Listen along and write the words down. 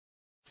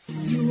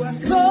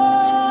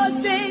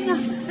causing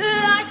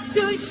light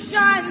to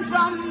shine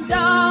from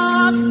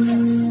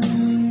darkness.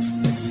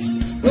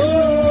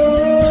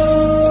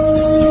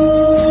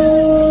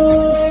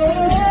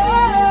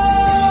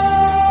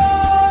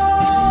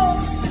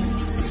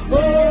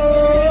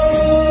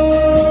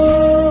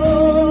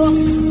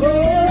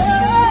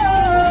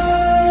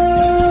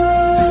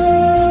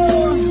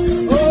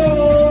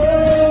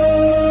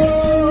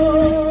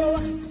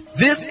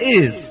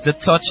 Is the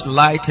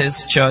Torchlighters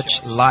Church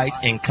Light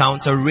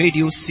Encounter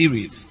radio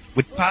series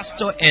with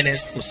Pastor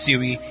Ernest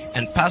Osiri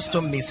and Pastor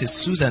Mrs.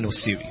 Susan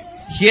Osiri.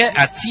 Here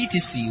at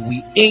TTC,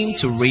 we aim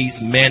to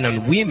raise men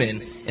and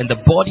women in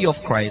the body of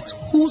Christ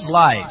whose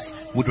lives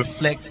would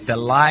reflect the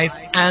life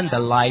and the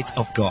light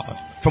of God.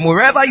 From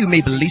wherever you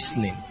may be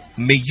listening,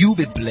 may you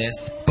be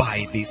blessed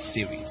by this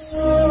series.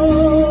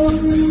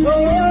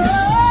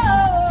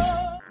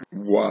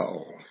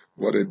 Wow.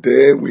 What a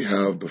day we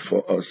have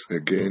before us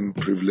again,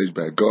 privileged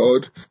by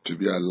God to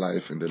be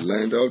alive in the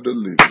land of the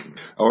living.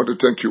 I want to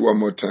thank you one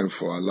more time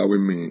for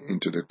allowing me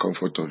into the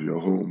comfort of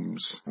your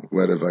homes,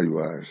 wherever you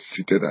are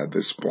seated at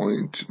this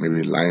point,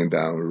 maybe lying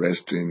down,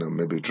 resting, or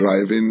maybe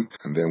driving,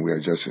 and then we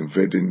are just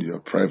invading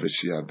your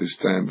privacy at this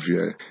time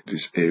via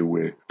this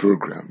Airway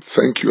program.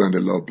 Thank you and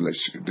the Lord bless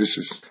you. This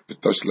is the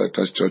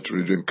Torchlighters Church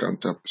Radio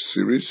Encounter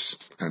series,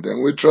 and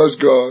then we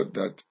trust God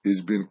that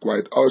it's been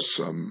quite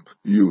awesome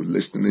you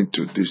listening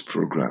to this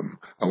program.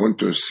 I want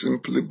to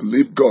simply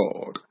believe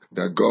God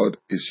that God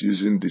is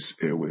using these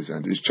airways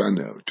and this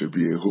channel to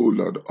be a whole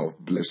lot of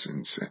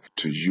blessings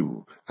to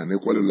you. And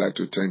equally like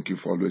to thank you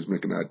for always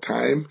making our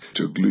time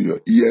to glue your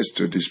ears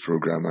to this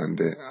program. And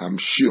I'm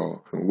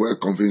sure, well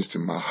convinced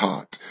in my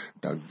heart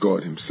that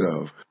God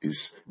himself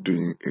is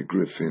doing a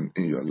great thing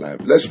in your life.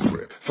 Let's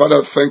pray.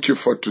 Father, thank you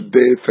for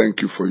today.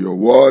 Thank you for your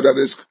word that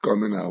is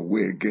coming our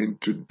way again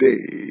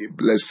today.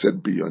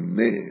 Blessed be your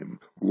name.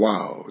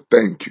 Wow.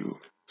 Thank you.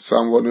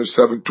 Psalm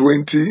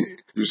 107:20,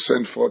 you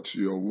sent forth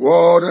your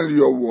word and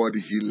your word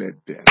healed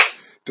them.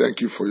 Thank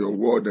you for your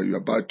word that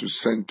you're about to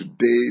send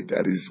today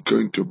that is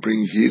going to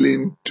bring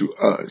healing to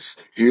us.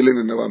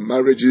 Healing in our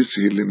marriages,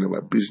 healing in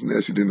our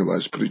business, healing in our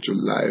spiritual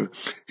life,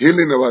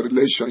 healing in our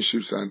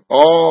relationships, and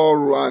all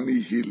round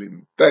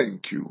healing.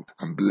 Thank you,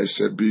 and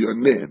blessed be your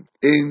name.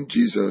 In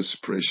Jesus'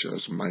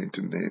 precious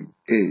mighty name,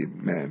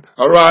 amen.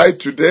 Alright,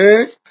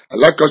 today, I'd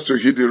like us to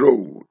hit the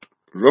road.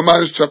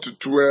 Romans chapter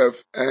 12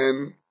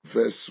 and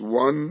verse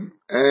 1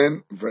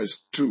 and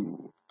verse 2.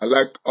 I'd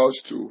like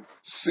us to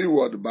see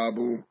what the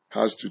Bible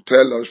has to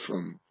tell us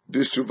from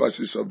these two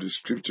verses of the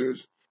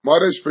scriptures,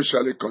 more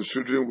especially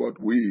considering what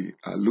we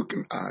are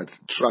looking at,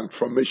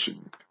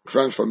 transformation.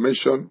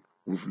 Transformation,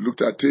 we've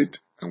looked at it,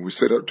 and we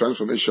said that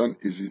transformation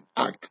is the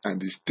act and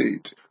the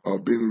state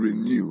of being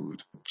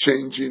renewed,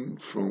 changing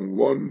from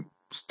one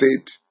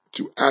state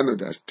to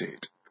another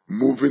state,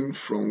 moving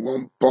from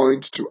one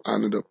point to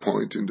another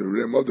point in the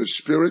realm of the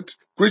spirit,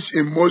 which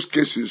in most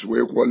cases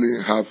will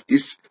equally have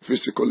its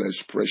physical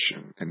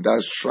expression, and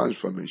that's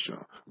transformation.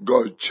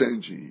 God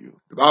changing you.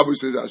 The Bible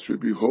says, as we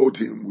behold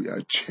him, we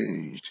are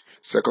changed.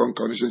 2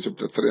 Corinthians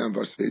chapter 3 and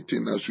verse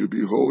 18, as we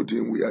behold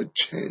him, we are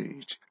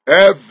changed.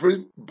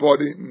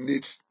 Everybody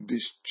needs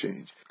this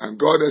change, and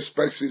God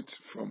expects it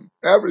from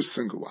every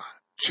single one.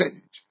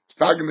 Change.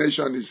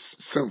 Stagnation is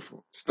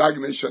sinful.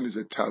 Stagnation is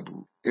a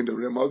taboo in the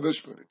realm of the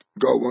spirit.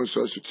 God wants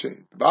us to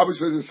change. The Bible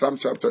says in Psalm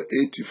chapter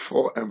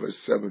 84 and verse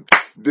 7,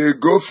 they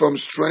go from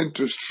strength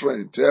to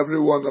strength. Every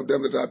one of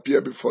them that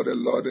appear before the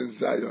Lord in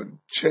Zion.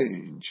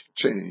 Change.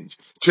 Change.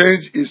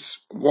 Change is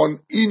one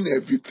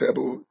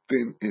inevitable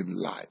thing in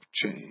life.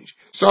 Change.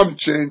 Some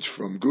change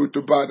from good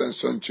to bad and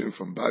some change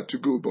from bad to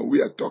good. But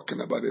we are talking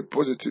about a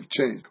positive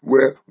change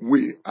where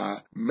we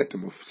are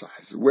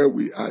metamorphosized, where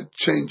we are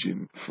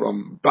changing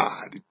from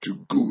bad to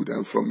good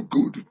and from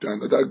good to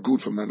another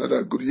good, from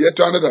another good, yet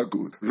to another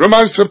good.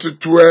 Romans chapter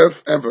 12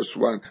 and verse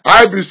 1.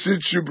 I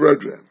beseech you,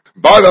 brethren,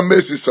 by the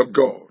mercies of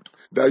God,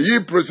 that ye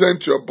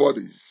present your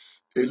bodies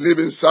a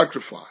living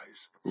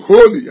sacrifice,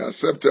 holy,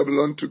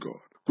 acceptable unto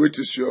God, which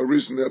is your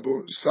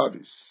reasonable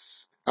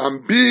service.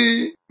 And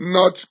be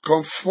not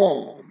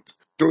conformed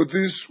to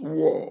this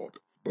world,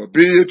 but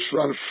be ye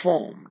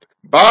transformed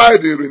by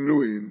the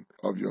renewing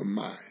of your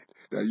mind,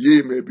 that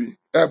ye may be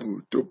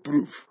able to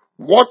prove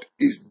what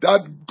is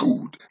that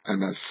good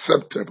and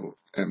acceptable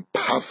and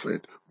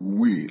perfect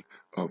will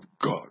of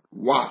God.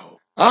 Wow.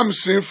 I'm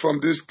seeing from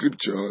this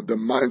scripture the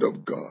mind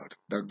of God,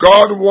 that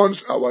God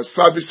wants our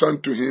service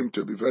unto him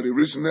to be very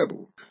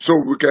reasonable. So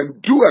we can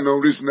do an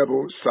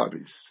unreasonable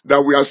service.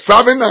 That we are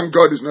serving and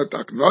God is not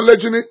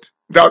acknowledging it.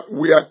 That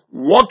we are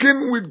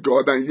walking with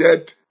God and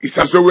yet It's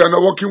as though we are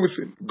not walking with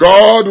Him.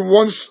 God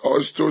wants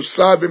us to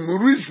serve Him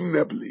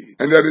reasonably.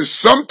 And there is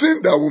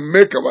something that will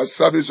make our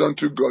service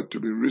unto God to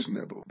be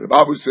reasonable. The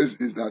Bible says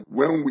is that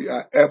when we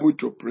are able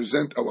to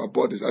present our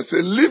bodies as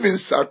a living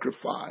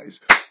sacrifice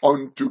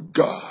unto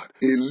God.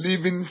 A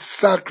living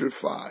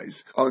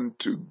sacrifice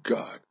unto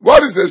God.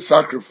 What is a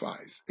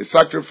sacrifice? A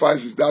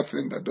sacrifice is that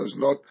thing that does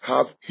not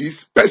have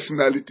His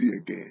personality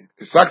again.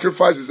 A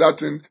sacrifice is that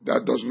thing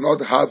that does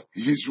not have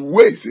His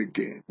ways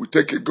again. We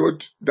take a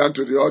goat down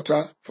to the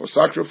altar for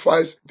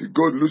sacrifice. The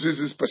goat loses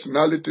his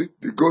personality.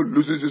 The goat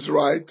loses his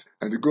right.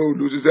 And the goat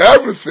loses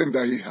everything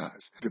that he has.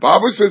 The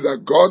Bible says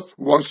that God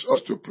wants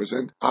us to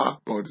present our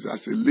bodies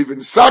as a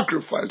living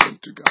sacrifice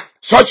unto God,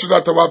 such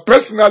that our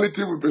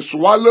personality will be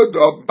swallowed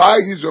up by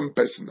His own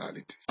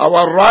personality.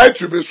 Our right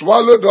will be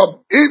swallowed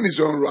up in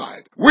His own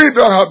right. We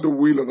don't have the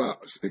will of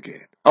ours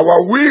again.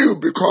 Our will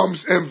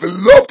becomes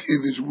enveloped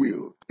in His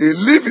will. A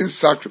living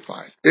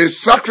sacrifice. A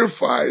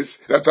sacrifice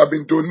that has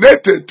been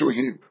donated to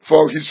Him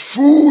for His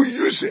full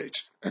usage.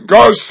 And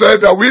God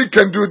said that we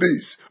can do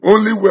this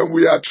only when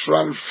we are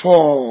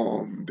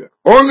transformed.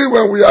 Only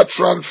when we are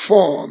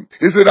transformed.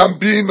 He said, I'm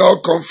being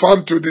not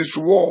conformed to this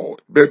world,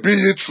 but be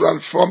ye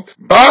transformed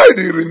by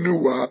the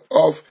renewal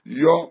of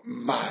your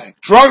mind.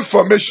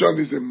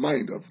 Transformation is the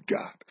mind of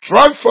God.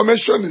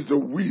 Transformation is the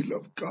will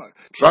of God.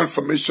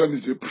 Transformation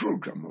is the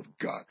program of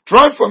God.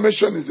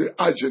 Transformation is the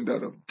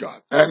agenda of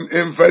God. And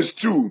in verse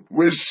 2,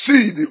 we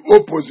see the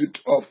opposite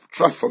of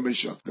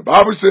transformation. The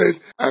Bible says,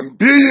 and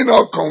be ye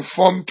not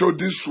conformed to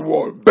this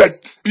world,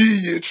 but be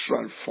ye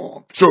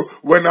transformed. So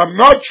when I'm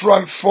not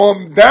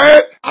transformed,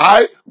 then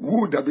I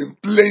would have been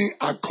playing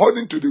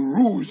according to the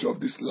rules of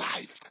this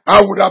life.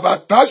 I would have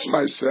attached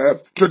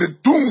myself to the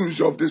tunes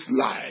of this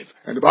life.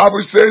 And the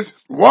Bible says,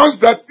 once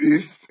that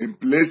is in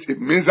place,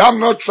 it means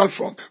I'm not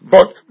transformed.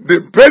 But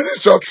the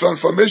basis of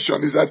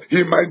transformation is that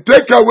He might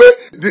take away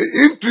the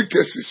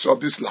intricacies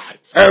of this life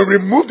and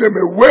remove them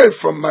away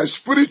from my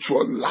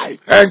spiritual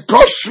life and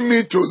cause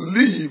me to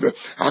live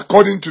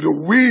according to the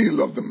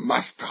will of the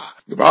Master.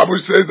 The Bible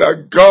says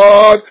that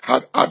God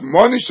had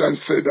admonished and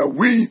said that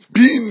we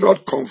be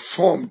not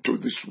conformed to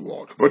this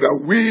world, but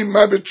that we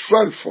might be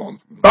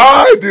transformed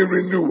by the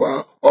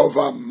renewal of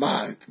our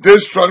mind.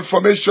 This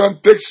transformation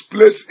takes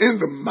place in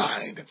the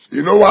mind.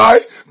 You know why?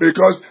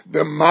 Because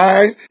the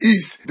mind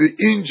is the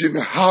engine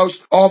house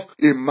of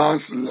a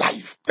man's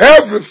life.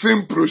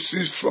 Everything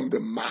proceeds from the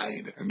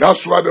mind. And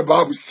that's why the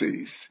Bible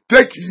says,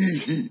 take ye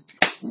heed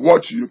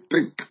what you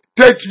think.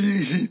 Take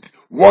ye heed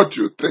what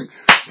you think.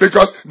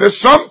 Because the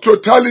sum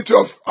totality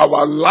of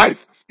our life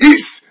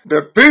is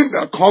the thing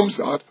that comes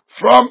out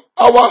from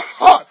our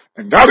heart.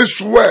 And that is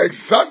where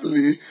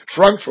exactly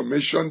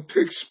transformation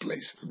takes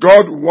place.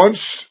 God wants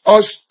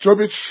us to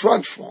be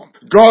transformed.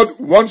 God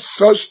wants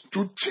us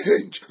to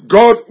change.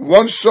 God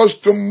wants us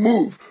to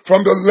move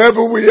from the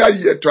level we are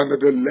yet to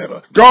another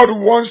level. God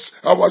wants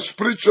our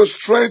spiritual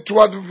strength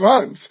to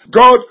advance.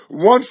 God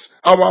wants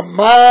our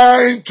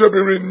mind to be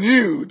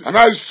renewed. And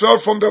I saw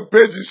from the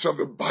pages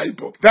of the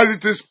Bible that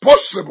it is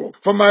possible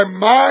for my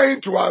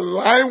mind to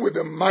align with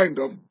the mind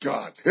of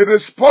God. It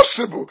is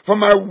possible for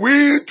my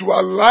will to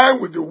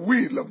align with the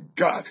will of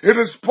God. It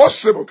is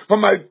possible for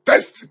my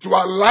taste to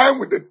align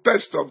with the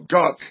taste of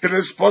God. It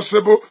is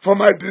possible for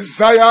my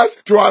desires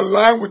to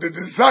align with the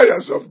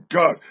desires of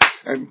God.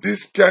 And this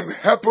can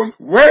happen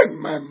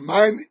when my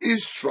mind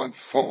is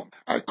transformed.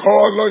 I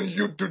call on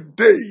you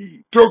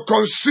today to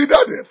consider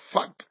the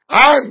fact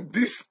and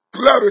this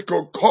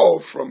clerical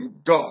call from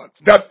God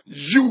that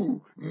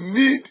you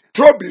need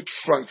to be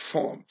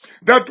transformed,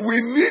 that we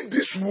need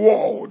this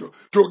world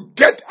to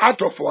get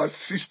out of our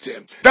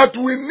system, that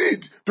we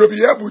need to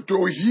be able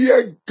to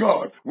hear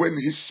God when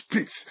He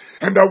speaks,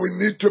 and that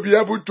we need to be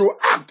able to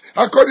act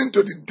according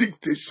to the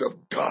dictates of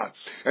God.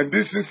 And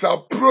this is a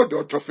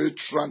product of a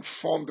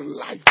transformed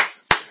life.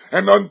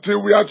 And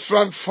until we are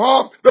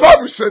transformed, the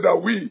Bible said that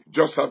we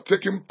just have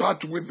taken part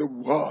with the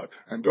world.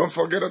 And don't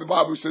forget that the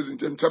Bible says in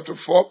James chapter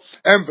 4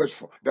 and verse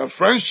 4, that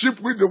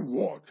friendship with the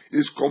world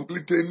is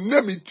complete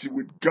enmity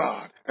with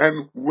God.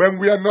 And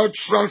when we are not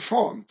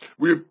transformed,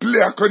 we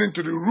play according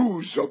to the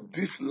rules of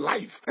this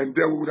life. And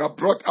then we would have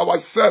brought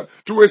ourselves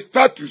to a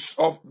status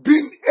of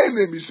being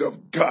enemies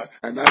of God.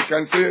 And I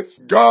can say,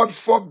 God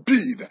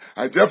forbid.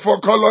 I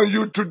therefore call on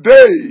you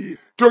today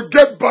to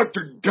get back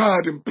to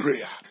God in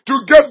prayer, to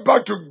get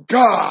back to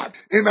God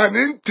in an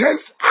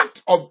intense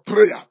act of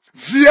prayer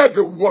via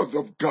the word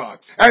of God,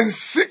 and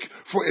seek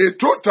for a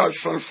total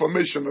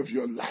transformation of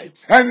your life,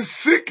 and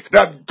seek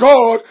that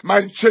God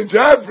might change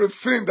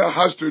everything that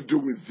has to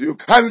do with you,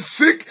 and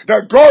seek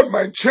that God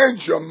might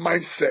change your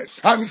mindset,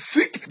 and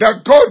seek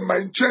that God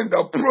might change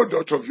the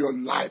product of your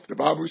life. The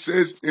Bible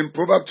says in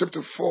Proverbs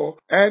chapter 4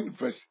 and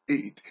verse 8,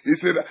 He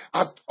said,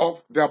 out of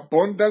the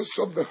abundance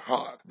of the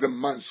heart the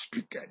man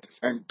speaketh.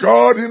 And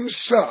God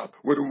Himself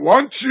would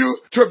want you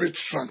to be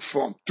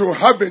transformed, to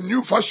have a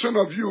new version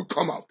of you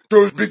come out,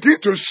 to be begin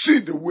to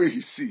see the way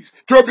he sees,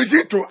 to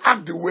begin to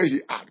act the way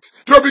he acts,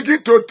 to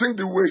begin to think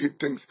the way he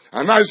thinks.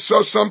 And I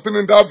saw something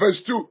in that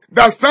verse 2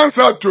 that stands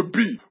out to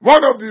be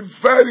one of the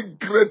very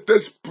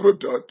greatest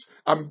products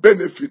and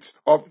benefits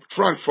of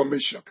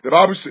transformation. The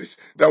Bible says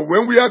that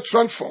when we are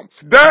transformed,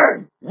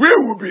 then we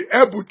will be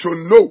able to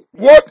know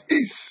what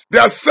is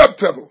the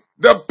acceptable,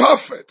 the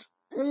perfect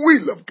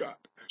will of God.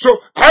 So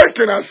I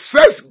can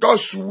assess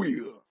God's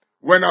will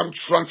when I'm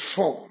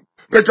transformed.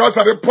 Because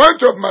at the point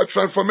of my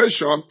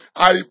transformation,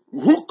 I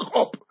hook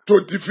up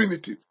to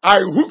divinity. I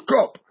hook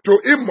up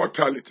to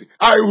immortality.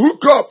 I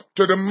hook up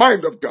to the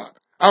mind of God.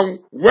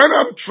 And when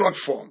I'm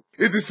transformed,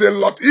 it is a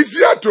lot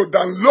easier to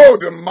download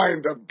the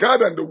mind of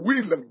God and the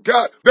will of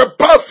God, the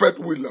perfect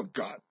will of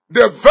God,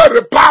 the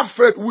very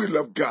perfect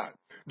will of God.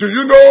 Do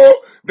you know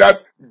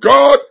that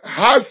God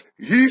has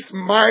His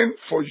mind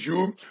for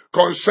you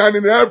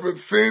concerning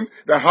everything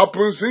that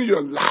happens in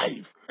your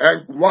life?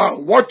 And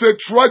wow, what a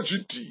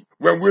tragedy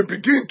when we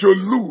begin to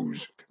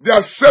lose the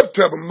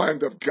acceptable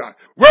mind of God.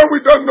 When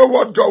we don't know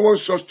what God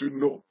wants us to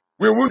know,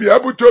 we will be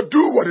able to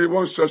do what He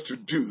wants us to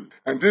do.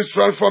 And this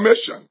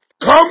transformation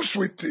comes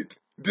with it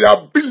the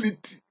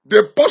ability,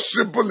 the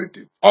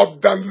possibility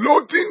of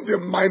downloading the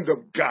mind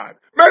of God.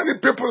 Many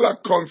people are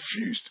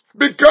confused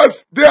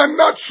because they are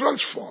not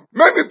transformed.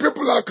 Many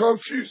people are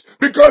confused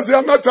because they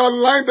are not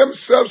aligned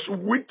themselves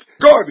with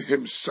God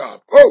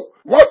Himself. Oh,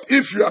 what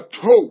if you are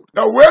told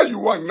that where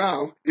you are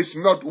now is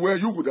not where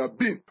you would have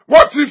been?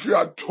 What if you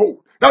are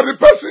told that the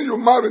person you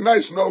marry now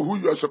is not who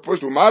you are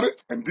supposed to marry?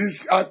 And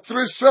these are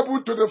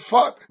traceable to the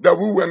fact that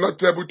we were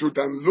not able to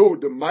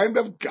download the mind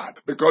of God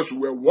because we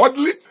were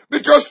worldly,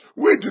 because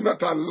we do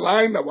not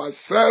align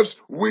ourselves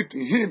with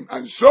Him,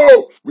 and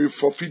so we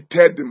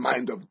forfeited the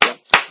mind of God.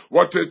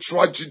 What a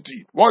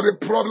tragedy, what a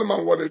problem,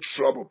 and what a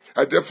trouble.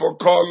 I therefore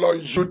call on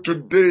you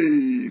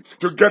today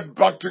to get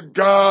back to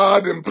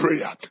God in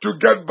prayer, to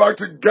get back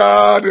to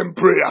God in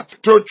prayer,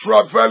 to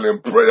travel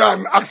in prayer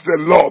and ask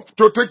the Lord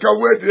to take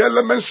away the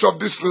elements of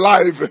this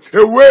life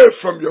away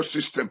from your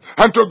system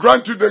and to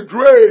grant you the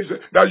grace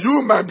that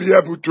you might be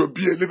able to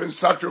be a living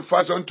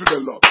sacrifice unto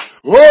the Lord,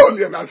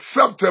 holy and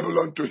acceptable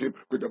unto Him.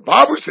 But the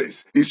Bible says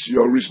it's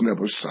your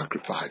reasonable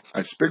sacrifice.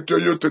 I speak to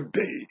you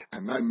today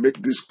and I make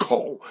this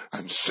call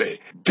and say,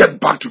 get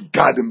back to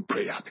God in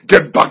prayer.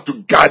 Get back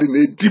to God in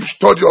a deep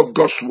study of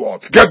God's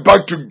word. Get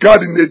back to God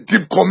in a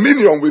deep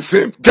communion with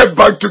Him. Get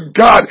back to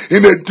God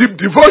in a deep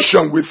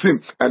devotion with Him.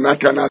 And I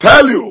can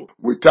tell you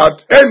without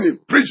any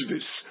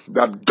prejudice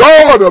that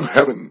God of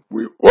heaven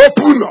will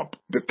open up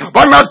the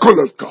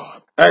tabernacle of God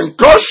and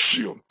cause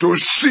you to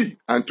see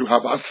and to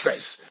have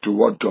access to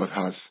what God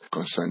has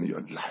concerning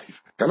your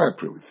life. Can I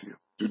pray with you?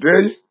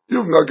 Today,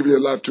 you've not given your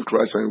life to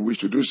Christ and you wish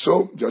to do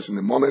so. Just in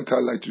a moment,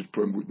 I'd like you to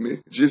pray with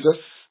me.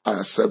 Jesus,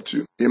 I accept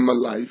you in my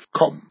life.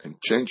 Come and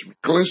change me,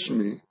 cleanse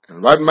me,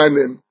 and write my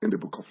name in the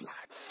book of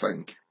life.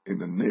 Thank you. In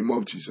the name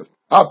of Jesus,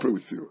 I'll pray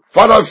with you.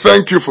 Father,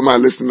 thank you for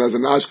my listeners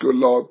and ask you,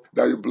 Lord,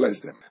 that you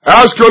bless them.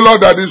 I ask you,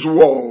 Lord, that this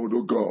word,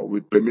 oh God,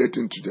 will permeate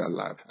into their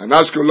life. And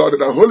ask you, Lord, that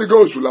the Holy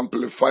Ghost will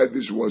amplify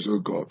these words, oh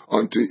God,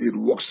 until it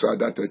works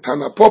out that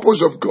eternal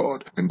purpose of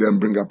God and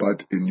then bring about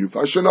a new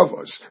version of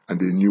us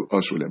and a new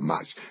us will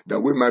emerge.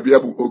 That we might be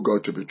able, oh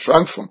God, to be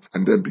transformed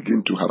and then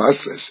begin to have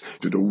access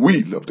to the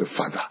will of the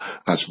Father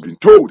as been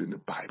told in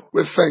the Bible.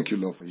 We thank you,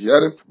 Lord, for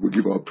hearing. We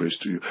give our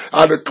praise to you.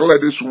 I declare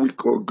this week,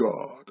 oh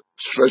God,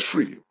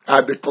 stress-free.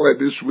 I declare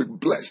this week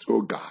blessed,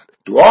 oh God,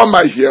 to all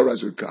my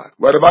hearers, oh God,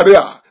 wherever they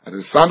are. At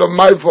the sound of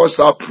my voice,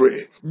 I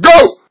pray.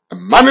 Go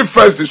and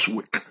manifest this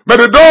week. May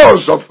the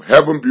doors of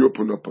heaven be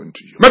opened up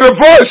unto you. May the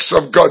voice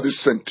of God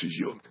descend to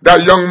you.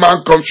 That young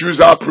man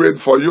confused, I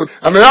prayed for you.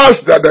 And I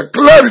ask that the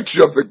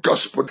clarity of the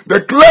gospel,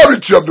 the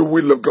clarity of the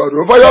will of God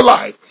over your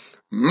life,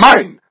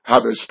 mine,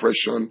 have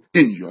expression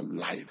in your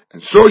life.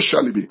 And so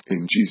shall it be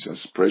in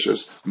Jesus'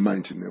 precious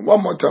mighty name.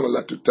 One more time, I'd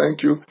like to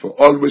thank you for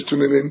always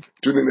tuning in.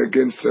 Tune in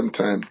again same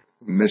time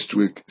next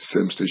week,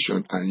 same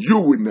station, and you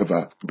will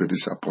never be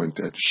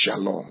disappointed.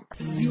 Shalom.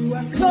 You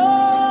are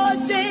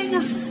causing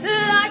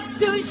light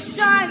to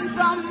shine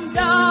from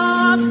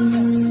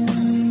darkness.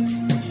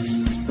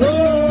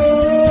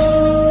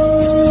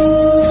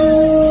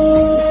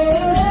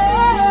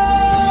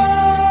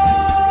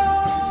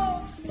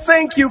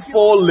 Thank you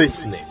for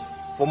listening.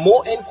 For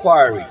more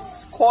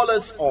inquiries, call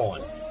us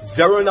on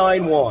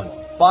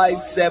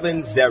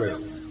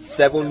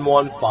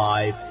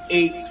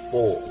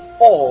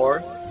 091-570-71584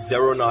 or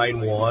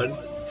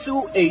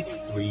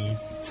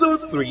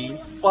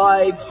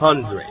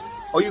 091-283-23500.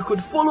 Or you could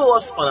follow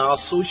us on our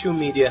social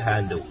media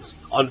handles.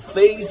 On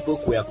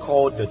Facebook, we are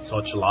called The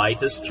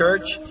Touchlighters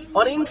Church.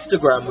 On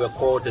Instagram, we are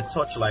called The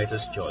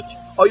Touchlighters Church.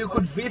 Or you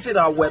could visit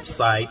our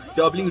website,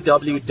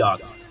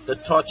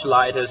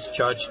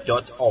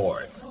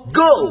 www.thetouchlighters.org.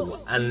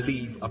 Go and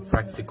live a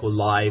practical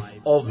life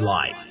of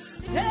light.